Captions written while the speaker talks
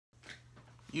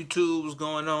YouTube, what's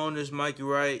going on? This is Mikey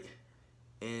Wright,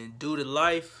 and due to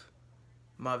life,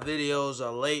 my videos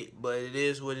are late, but it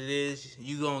is what it is.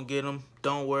 You gonna get them,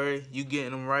 don't worry, you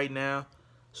getting them right now,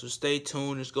 so stay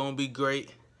tuned. It's gonna be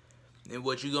great, and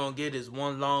what you gonna get is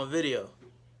one long video,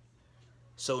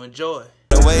 so enjoy.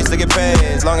 The ways to get paid,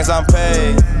 as long as I'm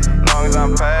paid. As long as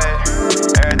I'm paid,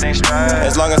 everything's straight.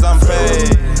 As long as I'm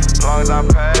paid, as long as I'm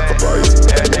paid,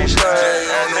 everything's straight.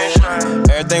 Everything's straight.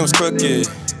 Everything was crooked.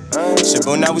 Shit,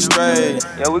 but now we straight.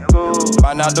 Yeah, we cool.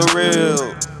 Find out the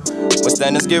real. When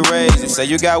standards get raised, you say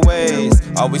you got ways.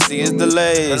 All we see is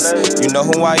delays. You know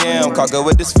who I am, caught good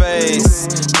with this face.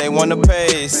 They want the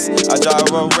pace. I drive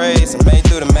a race, made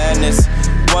through the madness.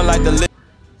 One like the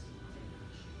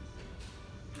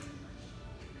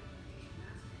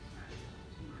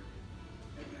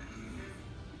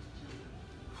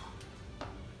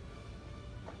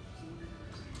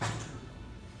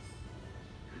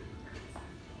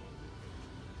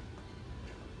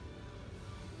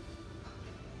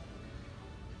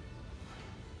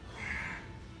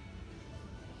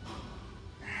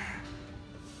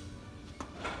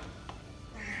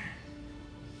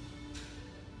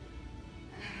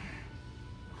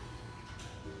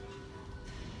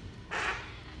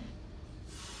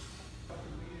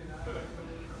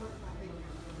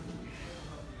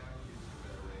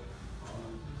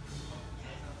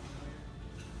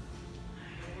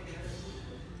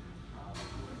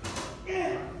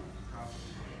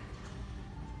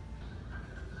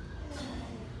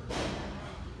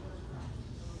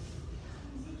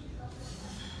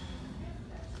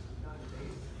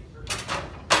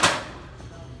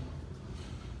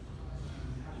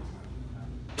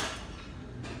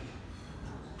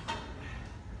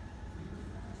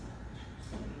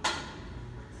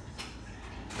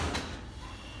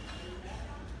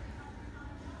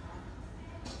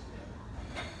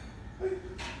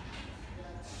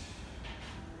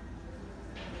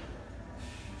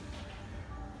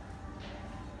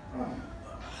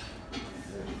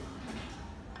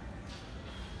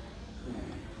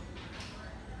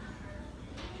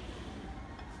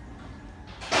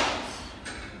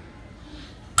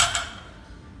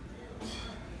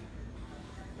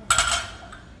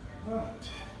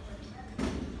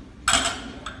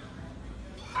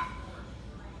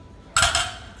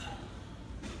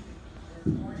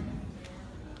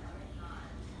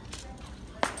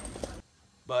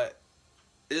But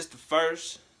it's the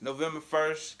 1st, November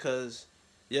 1st, because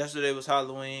yesterday was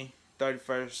Halloween,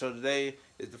 31st. So today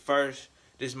is the 1st.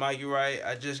 This is Mikey Wright.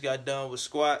 I just got done with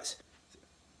squats.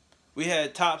 We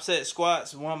had top set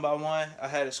squats one by one. I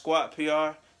had a squat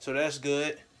PR, so that's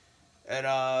good. At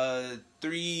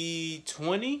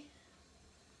 320,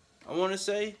 I want to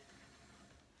say.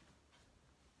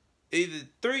 Either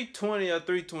 320 or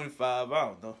 325, I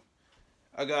don't know.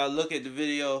 I got to look at the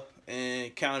video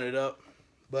and count it up.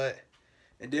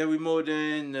 And then we moved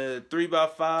in the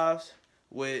 3x5s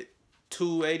with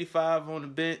 285 on the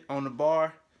bench, on the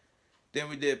bar. Then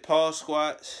we did pause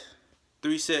squats,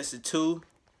 3 sets of 2.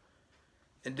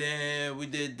 And then we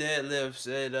did deadlifts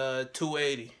at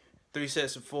 280, 3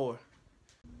 sets of 4.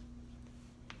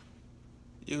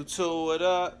 YouTube, what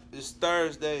up? It's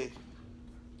Thursday.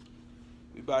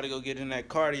 We about to go get in that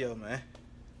cardio, man.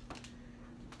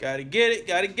 Gotta get it,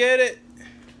 gotta get it.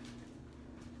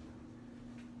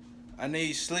 I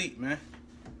need sleep, man.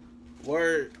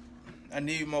 Word. I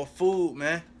need more food,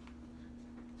 man.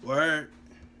 Word.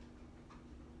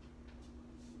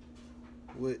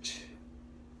 Which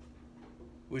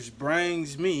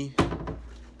brings me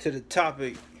to the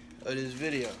topic of this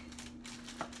video.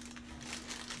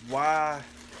 Why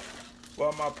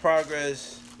my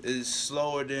progress is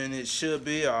slower than it should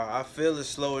be, or I feel it's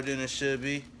slower than it should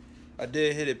be. I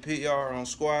did hit a PR on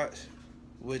squats,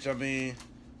 which, I mean,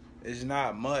 it's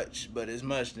not much, but it's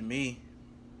much to me.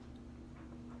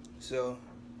 So,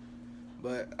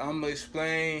 but I'm gonna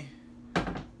explain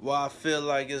why I feel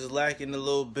like it's lacking a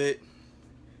little bit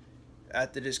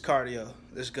after this cardio.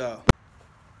 Let's go.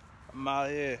 I'm out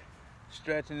here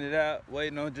stretching it out,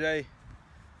 waiting on Jay.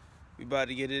 We about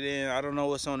to get it in. I don't know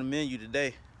what's on the menu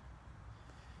today.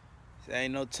 There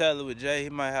ain't no telling with Jay. He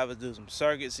might have us do some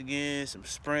circuits again, some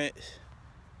sprints,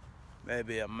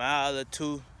 maybe a mile or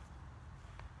two.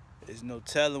 There's no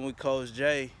telling with Coach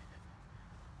Jay,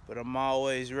 but I'm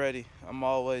always ready. I'm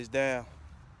always down.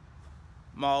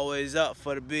 I'm always up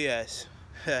for the BS.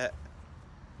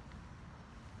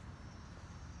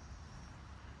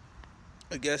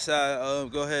 I guess I'll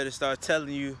go ahead and start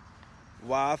telling you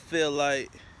why I feel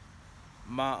like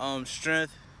my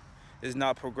strength is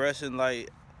not progressing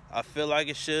like I feel like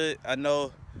it should. I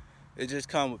know it just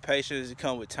comes with patience, it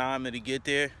comes with time and to get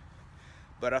there.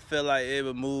 but I feel like it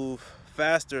would move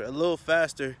faster, a little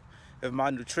faster, if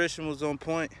my nutrition was on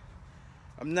point.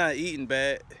 I'm not eating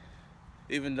bad,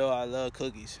 even though I love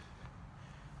cookies,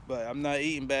 but I'm not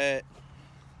eating bad.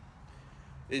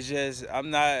 It's just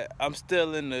I'm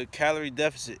still in the calorie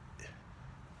deficit.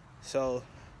 So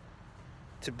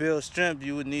to build strength,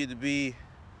 you would need to be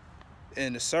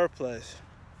in the surplus.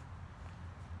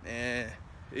 And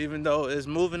even though it's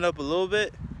moving up a little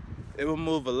bit, it would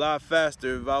move a lot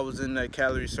faster if I was in that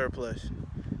calorie surplus.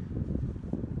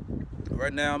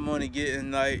 Right now I'm only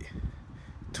getting like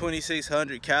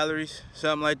 2,600 calories,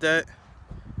 something like that.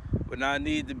 But I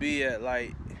need to be at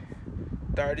like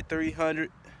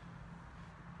 3,300.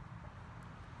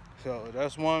 So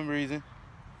that's one reason.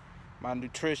 My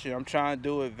nutrition, I'm trying to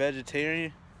do it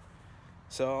vegetarian.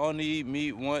 So I only eat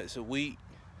meat once a week.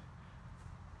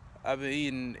 I've been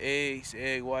eating eggs,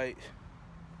 egg whites.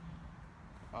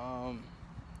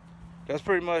 That's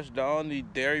pretty much the only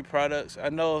dairy products. I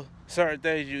know certain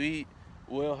things you eat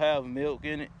will have milk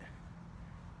in it.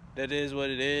 That is what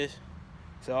it is.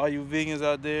 So all you vegans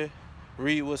out there,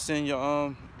 read what's in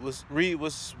your read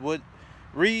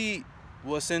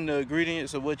what's in the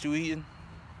ingredients of what you eating.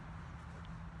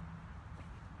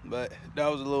 But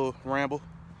that was a little ramble.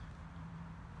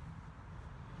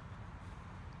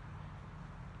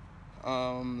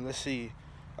 Let's see.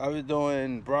 I've been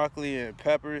doing broccoli and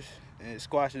peppers and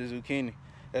squash and zucchini.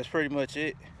 That's pretty much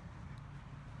it.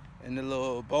 And the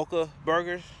little Boca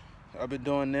burgers, I've been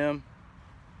doing them.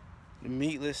 The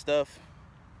meatless stuff.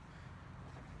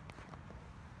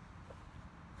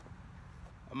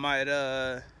 I might,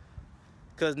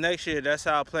 cause next year that's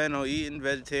how I plan on eating,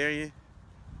 vegetarian.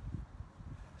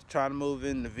 Trying to move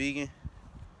into vegan.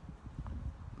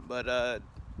 But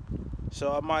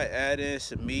so I might add in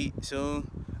some meat soon.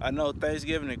 I know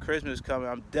Thanksgiving and Christmas coming.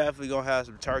 I'm definitely gonna have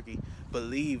some turkey.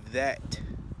 Believe that.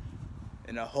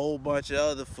 And a whole bunch of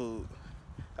other food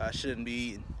I shouldn't be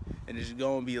eating. And it's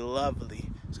gonna be lovely.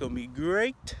 It's gonna be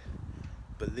great.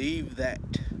 Believe that.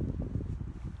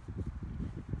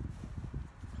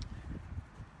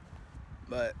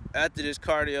 But after this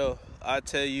cardio, I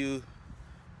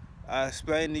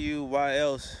explain to you why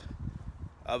else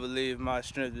I believe my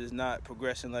strength is not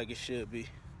progressing like it should be.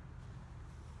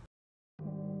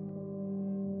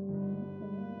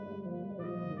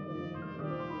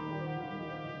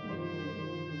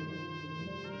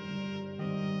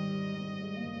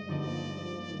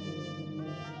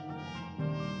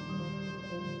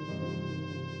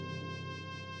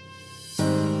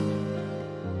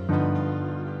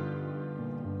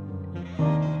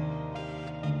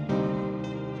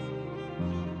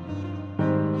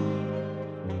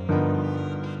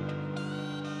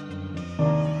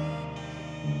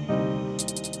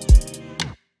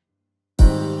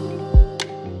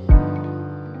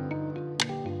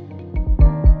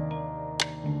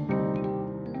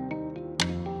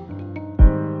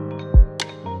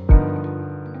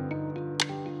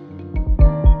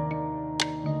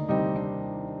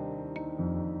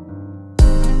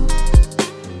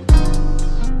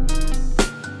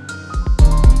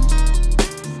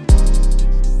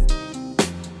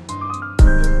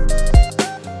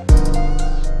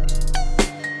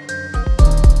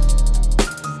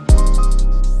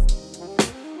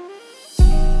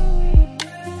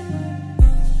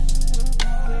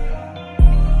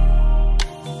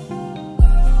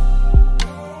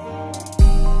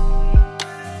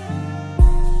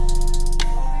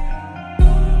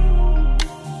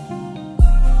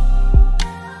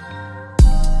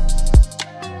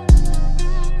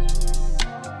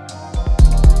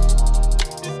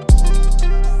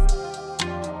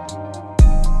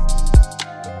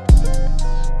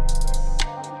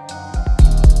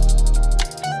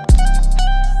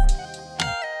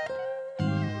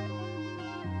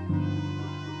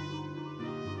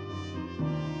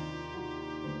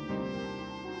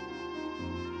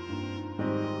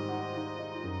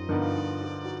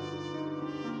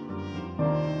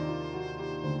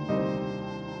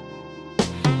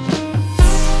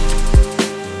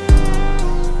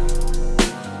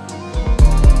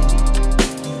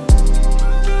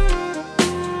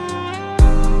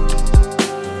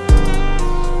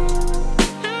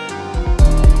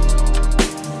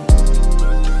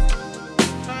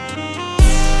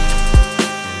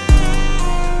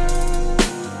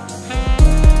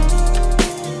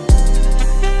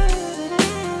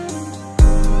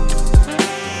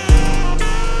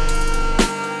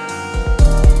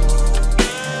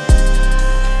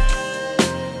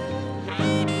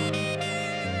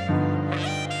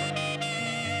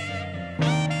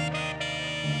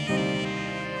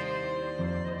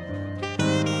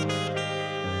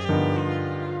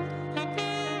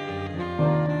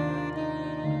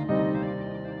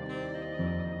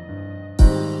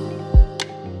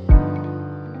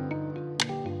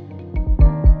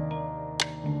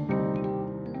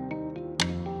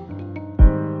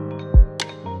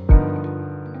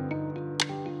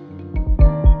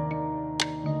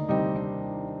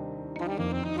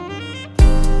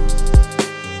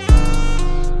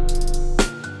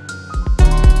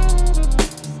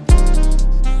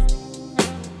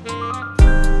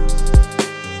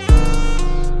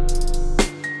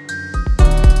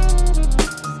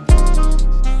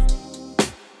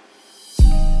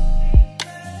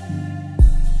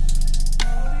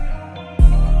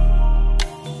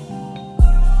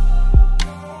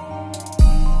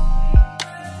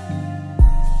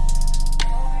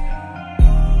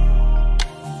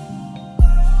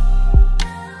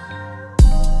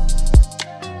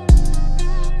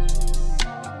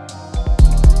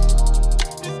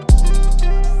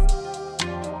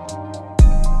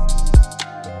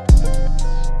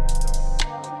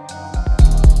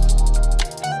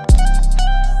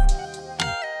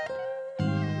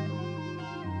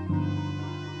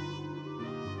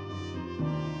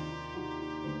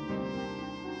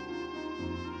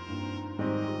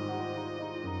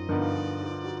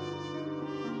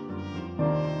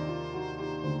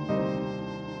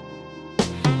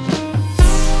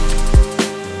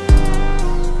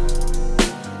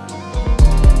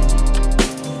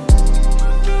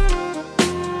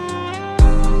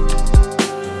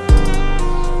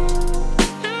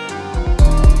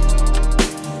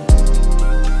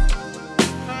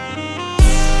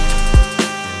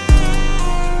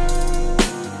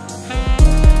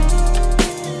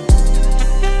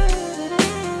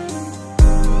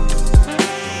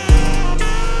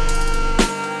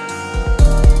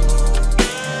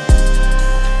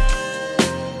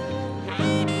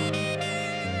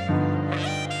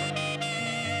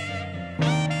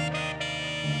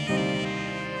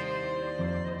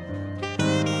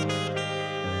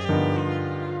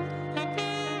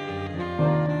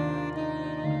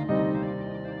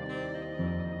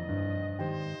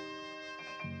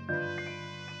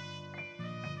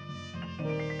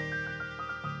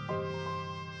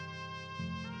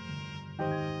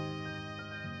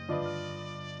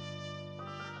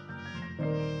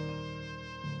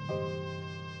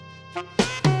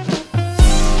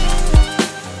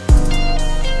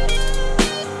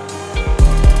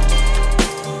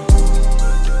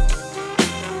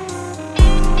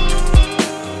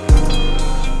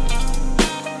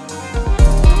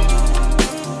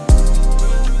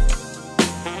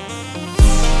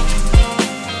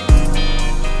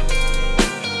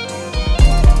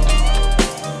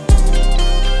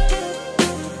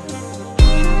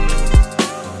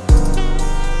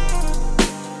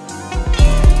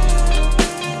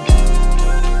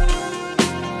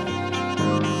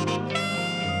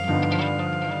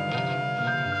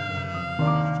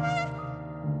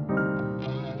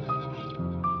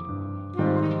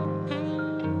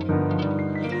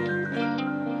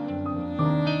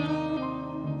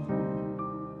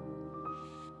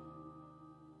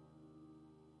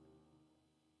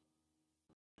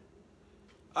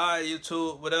 Alright,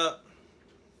 YouTube, what up?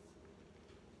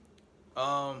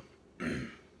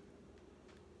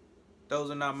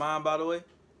 Those are not mine, by the way.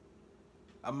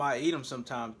 I might eat them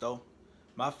sometimes, though.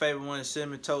 My favorite one is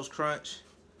Cinnamon Toast Crunch.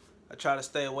 I try to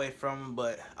stay away from them,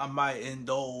 but I might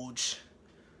indulge.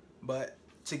 But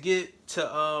to get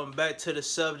to back to the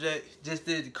subject, just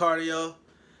did the cardio.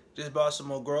 Just bought some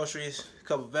more groceries, a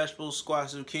couple vegetables,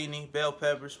 squash, zucchini, bell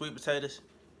peppers, sweet potatoes.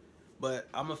 But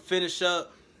I'm gonna finish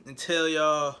up and tell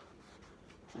y'all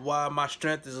why my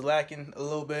strength is lacking a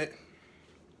little bit.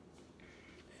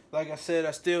 Like I said,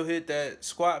 I still hit that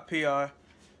squat PR,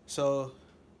 so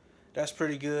that's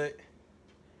pretty good.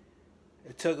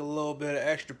 It took a little bit of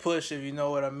extra push, if you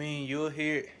know what I mean. You'll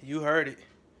hear it. You heard it.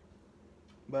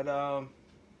 But I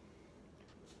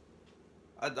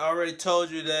already told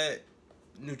you that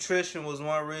nutrition was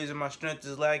one reason my strength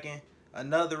is lacking.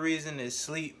 Another reason is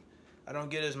sleep. I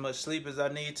don't get as much sleep as I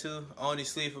need to. I only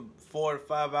sleep for 4 to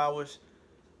 5 hours.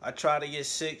 I try to get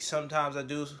 6. Sometimes I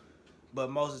do, but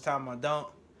most of the time I don't.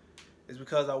 It's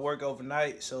because I work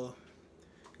overnight, so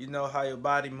you know how your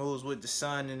body moves with the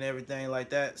sun and everything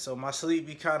like that. So my sleep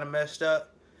be kind of messed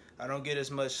up. I don't get as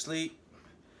much sleep.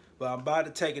 But I'm about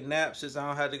to take a nap since I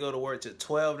don't have to go to work till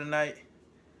 12 tonight.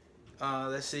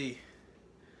 Let's see.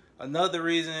 Another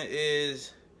reason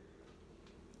is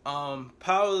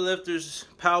powerlifters,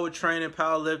 power training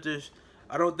powerlifters.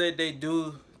 I don't think they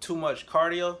do too much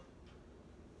cardio,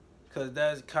 because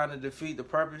that's kind of defeat the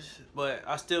purpose. But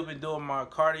I still been doing my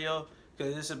cardio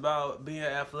because it's about being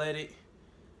athletic,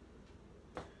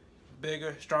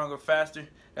 bigger, stronger, faster.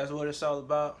 That's what it's all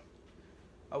about.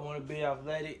 I want to be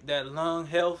athletic, that lung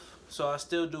health. So I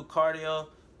still do cardio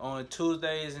on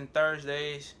Tuesdays and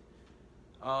Thursdays.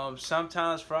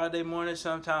 Sometimes Friday morning,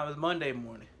 sometimes Monday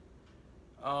morning.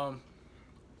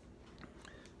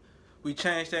 We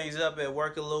change things up at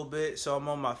work a little bit, so I'm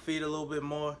on my feet a little bit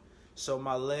more, so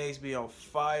my legs be on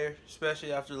fire,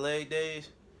 especially after leg days.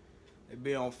 They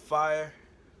be on fire.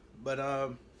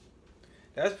 But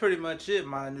that's pretty much it.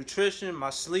 My nutrition, my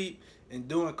sleep, and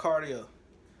doing cardio.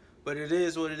 But it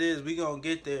is what it is. We gonna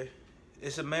get there.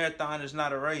 It's a marathon, it's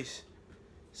not a race.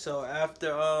 So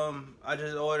after I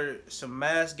just ordered some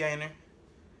mass gainer,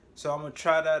 so I'm gonna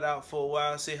try that out for a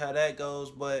while, see how that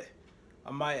goes. But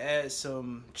I might add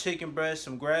some chicken breast,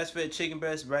 some grass-fed chicken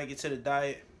breast, bring it to the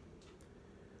diet.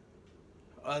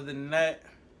 Other than that,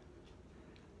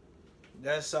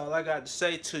 that's all I got to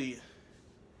say to you.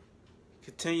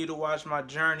 Continue to watch my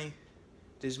journey.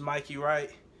 This is Mikey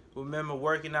Wright. Remember,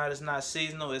 working out is not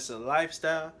seasonal, it's a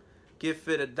lifestyle. Get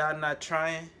fit or die not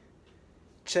trying.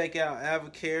 Check out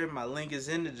Avocare. My link is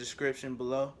in the description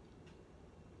below.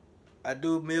 I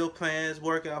do meal plans,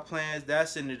 workout plans.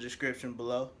 That's in the description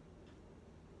below.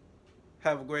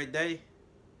 Have a great day.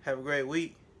 Have a great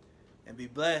week. And be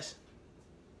blessed.